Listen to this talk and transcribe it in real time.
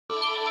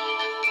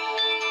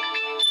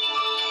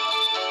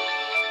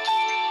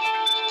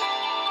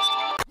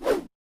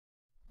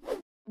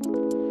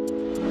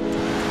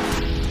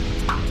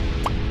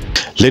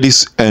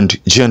Ladies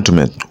and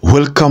gentlemen,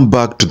 welcome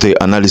back to the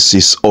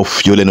analysis of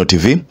YOLENO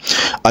TV.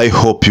 I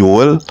hope you're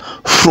well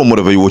from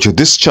wherever you watch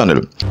this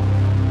channel.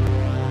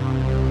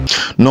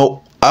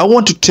 Now, I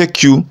want to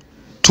take you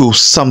to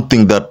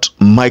something that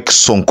Mike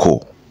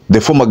SONKO,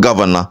 the former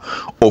governor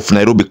of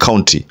Nairobi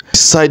County,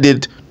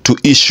 decided to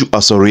issue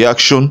as a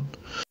reaction.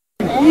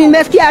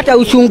 Nimesikia hata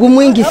uchungu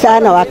mwingi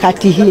sana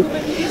wakati hii.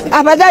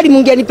 Afadhali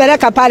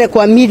mungenipeleka pale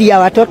kwa mili ya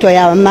watoto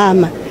ya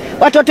mama.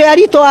 Watoto ya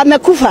Rito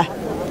wamekufa.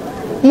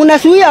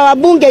 Munasuia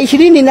wabunge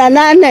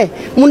 28,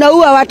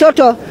 munaua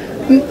watoto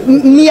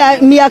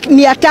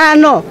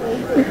 500.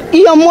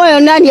 Hiyo moyo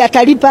nani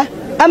atalipa?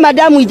 Ama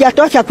damu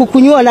ijatosha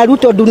kukunywa na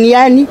Ruto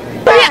duniani?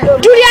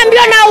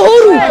 Tuliambiwa na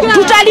Uhuru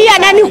tutalia,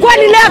 na ni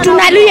kweli leo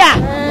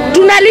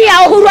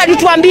tunalia. Uhuru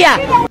alituambia.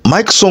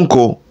 Mike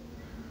SONKO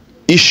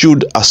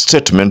issued a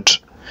statement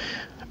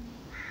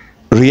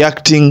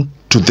reacting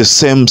to the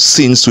same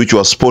scenes which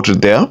were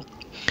spotted there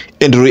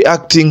and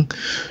reacting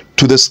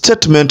to the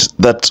statement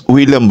that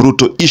William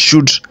Ruto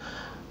issued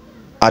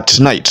at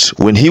night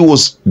when he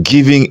was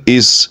giving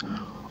his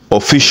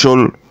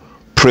official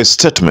press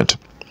statement.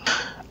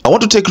 I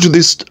want to take you to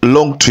this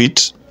long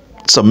tweet.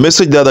 It's a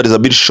message there that is a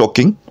bit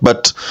shocking,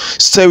 but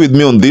stay with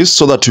me on this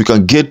so that we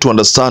can get to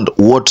understand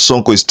what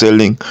SONKO is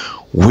telling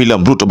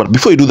William Ruto. But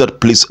before you do that,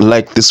 please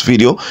like this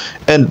video.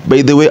 And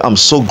by the way, I'm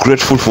so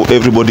grateful for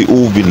everybody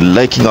who've been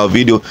liking our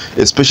video,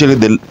 especially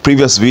the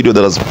previous video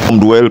that has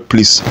performed well.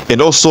 Please,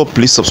 and also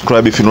please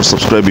subscribe if you're not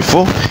subscribed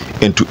before,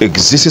 and to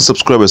existing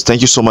subscribers,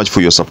 thank you so much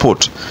for your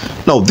support.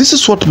 Now, this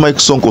is what Mike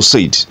SONKO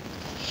said.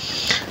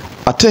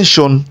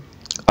 Attention,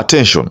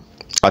 attention,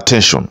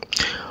 attention.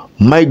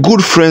 My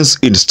good friends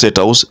in State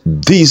House,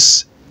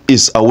 this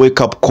is a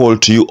wake-up call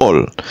to you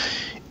all.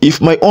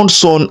 If my own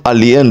son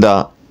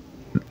alienda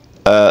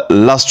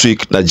last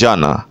week na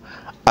jana,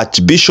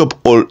 Archbishop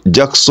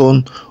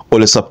Jackson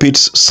Ole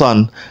Sapit's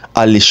son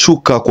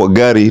alishuka kwa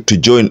gari to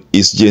join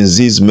his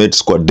GENZ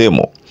mates kwa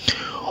demo.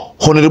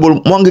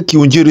 Honorable Mwangi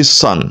Kiunjiri's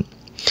son,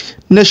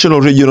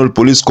 National Regional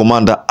Police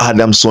Commander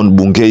Adamson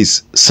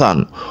BUNGEI's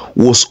son,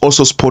 was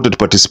also spotted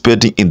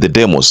participating in the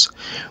demos.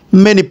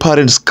 Many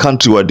parents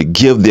countrywide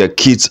gave their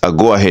kids a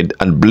go-ahead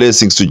and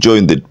blessings to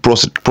join the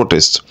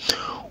protest.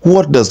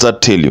 What does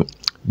that tell you?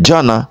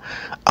 Jana,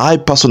 I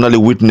personally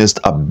witnessed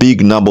a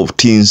big number of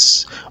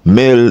teens,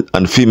 male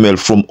and female,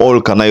 from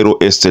all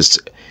Kanairo estates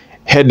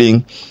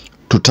heading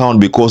to town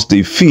because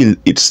they feel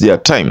it's their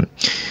time.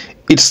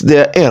 It's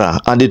their era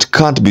and it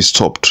can't be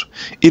stopped.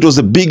 It was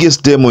the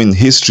biggest demo in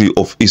history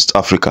of East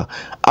Africa.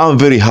 I'm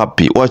very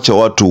happy. Wacha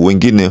watu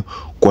wengine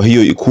kwa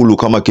hiyo ikulu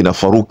kama kina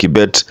Faruki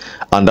Bet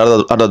and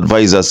other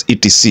advisors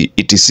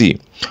etc.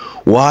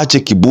 Waache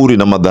kiburi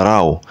na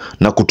madharau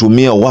na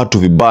kutumia watu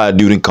vibaya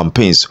during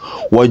campaigns.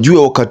 Wajue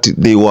wakati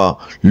they were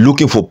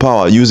looking for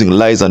power using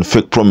lies and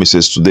fake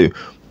promises to the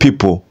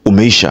people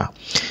umeisha.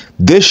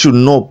 They should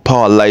know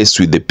power lies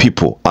with the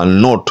people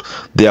and not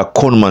their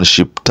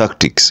conmanship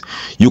tactics.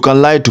 You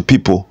can lie to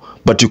people,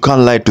 but you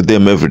can't lie to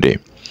them every day.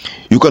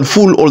 You can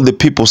fool all the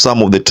people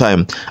some of the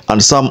time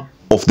and some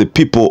of the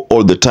people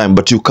all the time,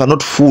 but you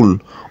cannot fool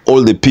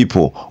all the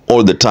people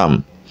all the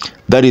time.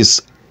 That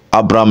is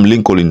Abraham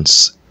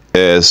Lincoln's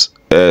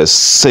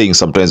saying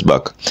sometimes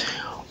back.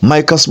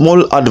 Mike, a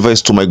small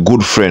advice to my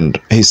good friend,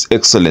 His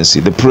Excellency,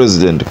 the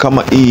President.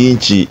 Kama hii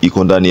nchi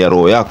iko ndani ya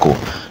roho yako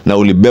na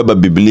ulibeba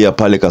Biblia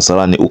pale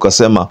Kasarani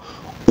ukasema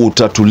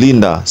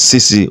utatulinda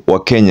sisi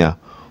wa Kenya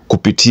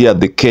kupitia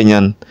the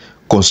Kenyan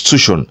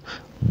Constitution,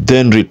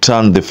 then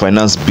return the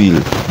finance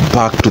bill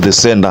back to the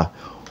sender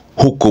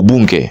huko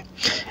bunge.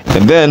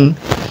 And then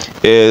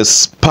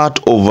as part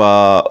of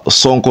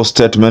SONKO's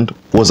statement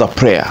was a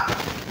prayer.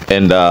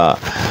 And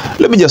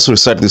let me just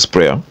recite this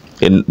prayer.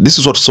 And this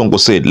is what SONKO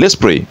said. Let's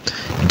pray.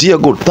 Dear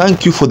God,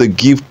 thank you for the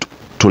gift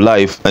to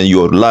life and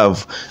your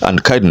love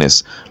and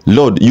kindness.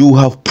 Lord, you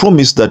have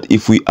promised that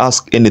if we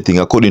ask anything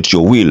according to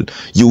your will,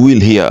 you will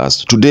hear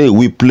us. Today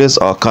we place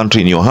our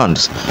country in your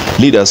hands.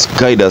 Lead us,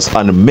 guide us,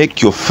 and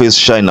make your face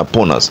shine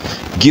upon us.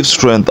 Give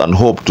strength and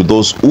hope to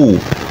those who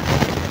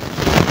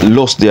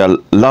lost their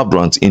loved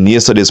ones in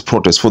yesterday's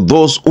protest. For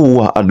those who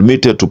are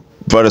admitted to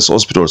various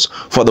hospitals,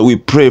 Father, we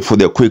pray for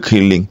their quick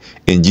healing.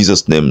 In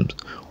Jesus' name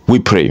we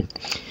pray.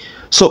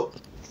 So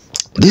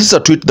this is a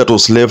tweet that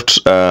was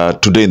left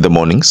today in the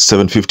morning,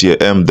 7:50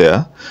 a.m.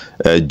 there,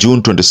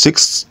 June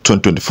 26,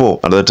 2024.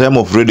 And at the time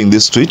of reading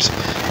this tweet,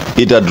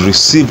 it had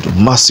received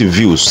massive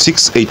views,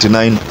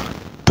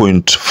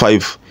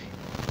 689.5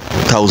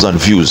 thousand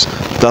views.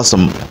 That's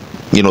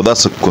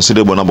that's a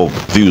considerable number of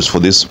views for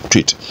this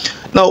tweet.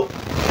 Now,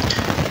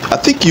 I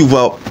think you've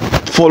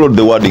followed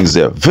the wordings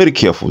there very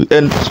carefully.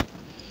 And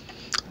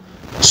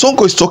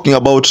SONKO is talking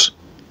about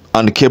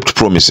unkept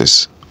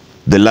promises,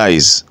 the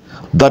lies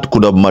that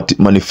could have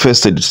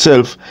manifested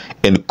itself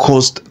and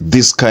caused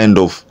this kind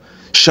of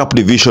sharp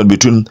division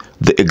between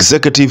the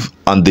executive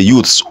and the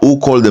youths who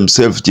call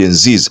themselves Gen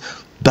Zs.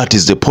 That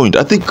is the point.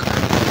 I think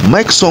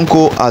Mike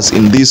SONKO, as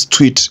in this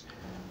tweet,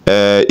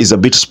 is a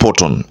bit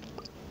spot on.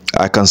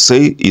 I can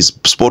say is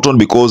spot on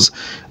because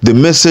the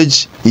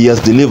message he has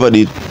delivered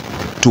it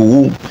to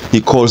whom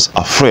he calls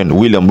a friend.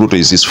 William Ruto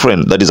is his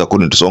friend. That is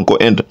according to Sonko.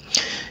 And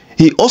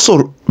he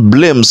also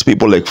blames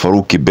people like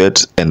Farouk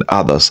Kibet and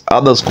others.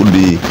 Others could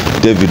be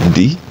David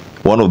D.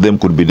 One of them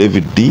could be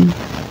David D.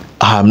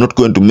 I'm not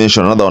going to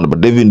mention another one,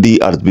 but David D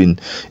has been,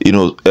 you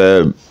know,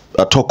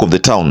 a talk of the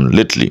town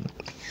lately.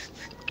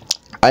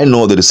 I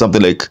know there is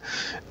something like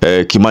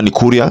Kimani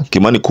Kuria.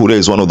 Kimani Kuria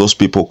is one of those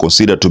people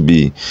considered to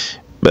be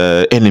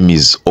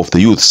enemies of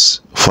the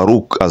youths.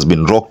 Farouk has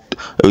been rocked,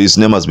 his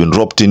name has been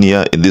dropped in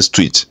here in this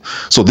tweet.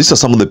 So these are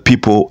some of the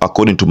people,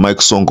 according to Mike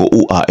Sonko,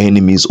 who are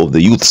enemies of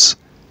the youths.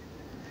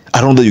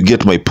 I don't know that you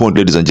get my point,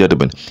 ladies and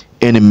gentlemen.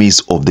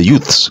 Enemies of the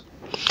youths.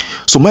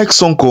 So Mike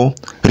Sonko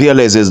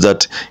realizes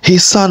that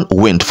his son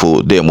went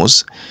for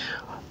demos.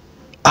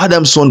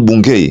 Adamson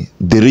Bungei,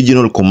 the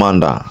regional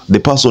commander, the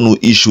person who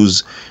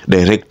issues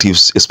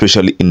directives,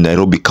 especially in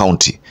Nairobi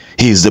County,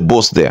 he is the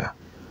boss there.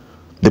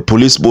 The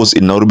police boss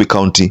in Nairobi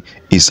County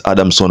is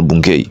Adamson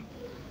Bungei.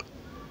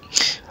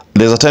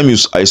 There's a time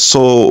I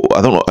saw,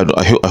 I don't know,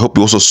 I hope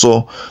you also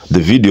saw the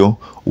video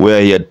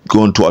where he had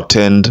gone to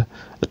attend,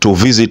 to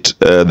visit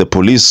the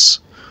police,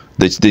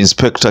 the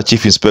inspector,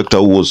 chief inspector,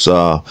 who was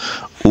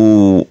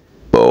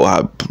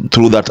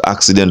through that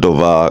accident of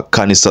a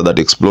canister that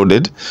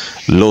exploded,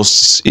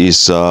 lost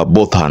his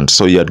both hands.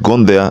 So he had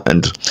gone there,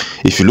 and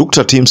if you looked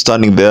at him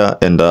standing there,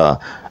 and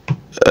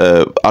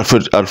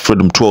Alfred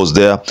Mtua was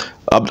there,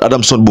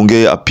 Adamson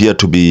Bungei appeared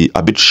to be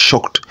a bit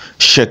shocked,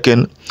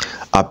 shaken,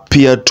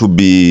 appeared to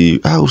be,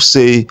 I would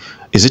say,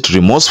 is it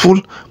remorseful?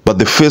 But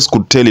the face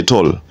could tell it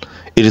all.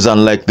 It is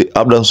unlike the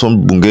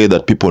Adamson Bungei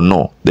that people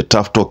know, the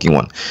tough talking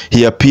one.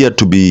 He appeared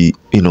to be,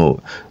 you know,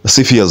 as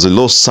if he has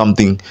lost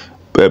something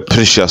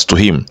precious to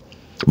him.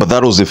 But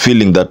that was the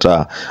feeling that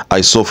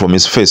I saw from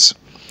his face.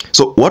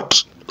 So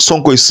what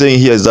Sonko is saying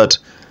here is that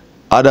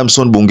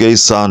Adamson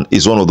Bungei's son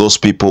is one of those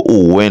people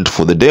who went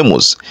for the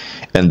demos,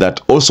 and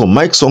that also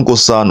Mike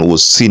Sonko's son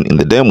was seen in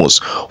the demos.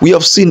 We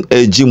have seen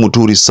G.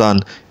 Muturi's son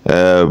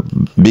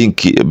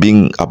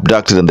being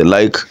abducted and the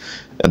like,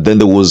 and then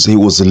he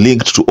was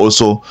linked to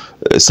also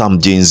some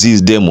Gen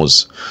Z's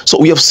demos. So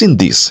we have seen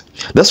this.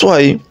 That's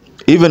why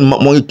even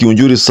Mwangi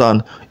Kiunjuri's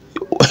son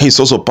is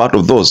also part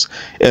of those.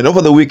 And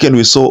over the weekend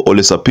we saw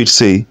Ole Sapit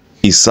say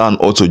his son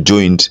also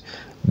joined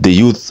the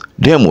youth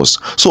demos.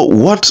 So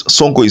what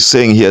Sonko is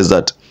saying here is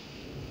that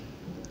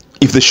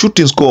if the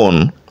shootings go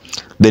on,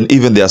 then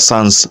even their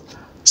sons'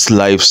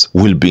 lives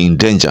will be in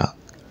danger.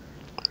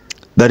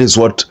 That is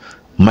what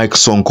Mike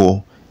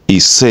Sonko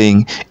is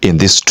saying in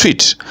this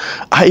tweet.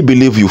 I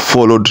believe you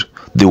followed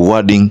the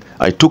wording.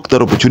 I took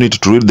that opportunity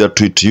to read that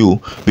tweet to you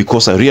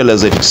because I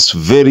realized that it's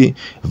very,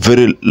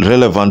 very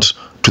relevant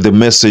to the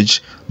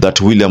message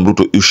that William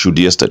Ruto issued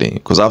yesterday.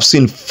 Because I've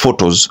seen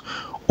photos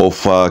of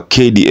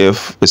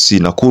KDF, let's see,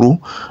 Nakuru.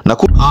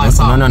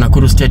 Unaona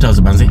Nakuru State House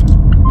banze?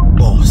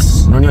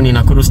 Boss. Unaona ni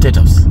Nakuru State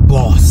House?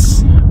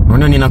 Boss.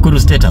 Unaona ni Nakuru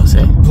State House,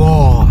 eh?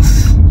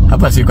 Boss.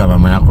 Hapa si kwa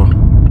mama yako.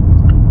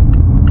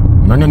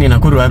 Unaona ni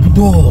Nakuru wapi?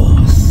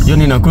 Boss. Hiyo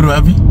ni Nakuru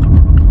wapi?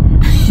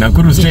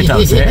 Nakuru State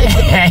House, eh?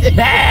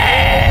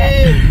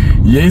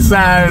 Yes,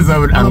 sasa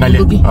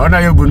angalia. Unaona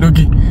hiyo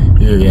bunduki?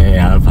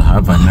 Yeah,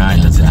 hapa na.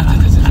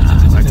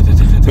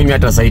 Mimi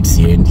hata site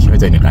siendi.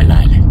 Wacha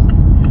nikalale.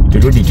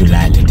 Turudi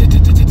tulale.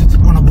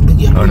 Ona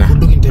bunduki hapo,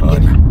 bunduki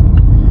nitembea.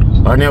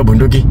 Ona hiyo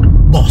bunduki?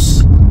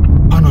 Boss.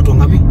 Ana watu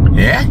ngapi?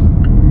 Eh?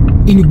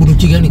 Ini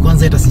bunduki gani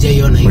kwanza hata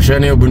sijaiona hiyo.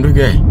 Ushana hiyo bunduki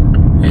eh?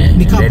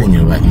 Ni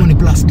kama ni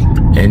plastic.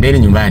 Endeni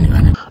nyumbani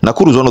bana.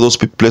 Nakuru is one of those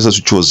places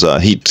which was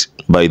hit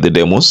by the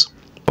demos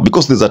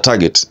because there's a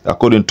target.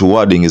 According to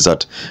wording is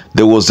that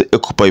there was the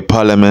Occupy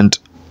Parliament,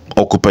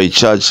 Occupy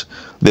Church,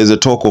 there's a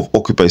talk of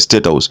Occupy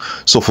State House.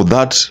 So for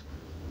that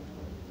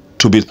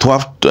to be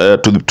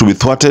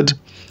thwarted,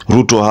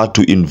 Ruto had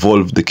to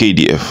involve the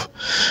KDF.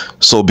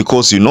 So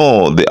because, you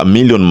know, the A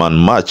Million Man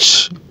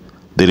March,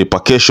 the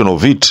repercussion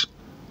of it,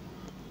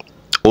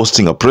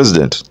 hosting a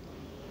president,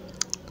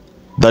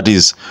 that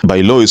is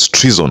by law is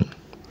treason.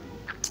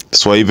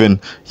 So even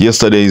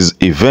yesterday's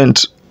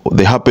event,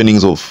 the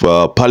happenings of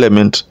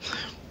Parliament,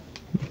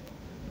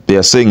 they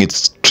are saying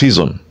it's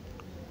treason.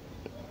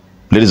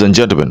 Ladies and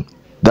gentlemen,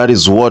 that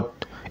is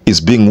what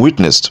is being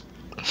witnessed.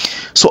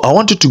 So I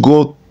want you to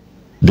go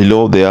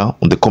below there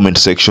on the comment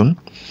section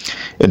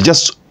and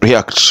just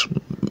react.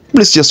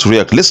 Please just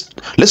react.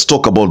 Let's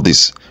talk about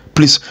this.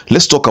 Please,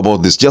 let's talk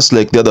about this. Just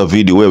like the other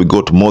video where we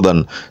got more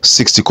than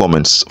 60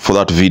 comments for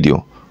that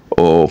video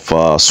of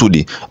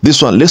Sudi.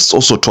 This one, let's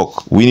also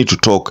talk. We need to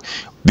talk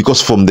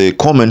because from the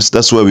comments,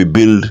 that's where we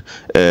build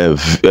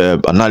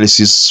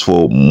analysis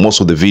for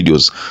most of the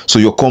videos. So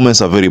your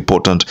comments are very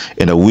important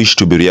and I wish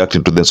to be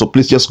reacting to them. So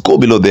please just go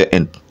below there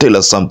and tell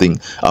us something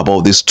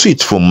about this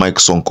tweet from Mike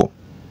Sonko.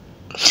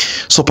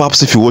 So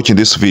perhaps if you're watching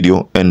this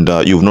video and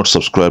you've not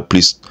subscribed,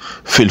 please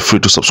feel free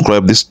to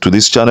subscribe to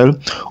this channel.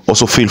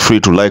 Also feel free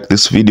to like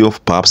this video,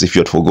 perhaps if you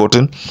had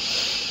forgotten.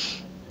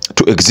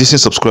 To existing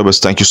subscribers,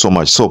 thank you so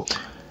much. So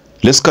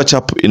let's catch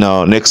up in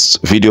our next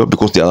video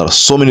because there are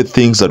so many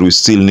things that we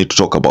still need to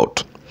talk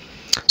about.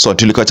 So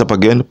until you catch up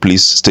again,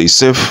 please stay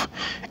safe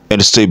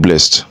and stay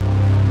blessed.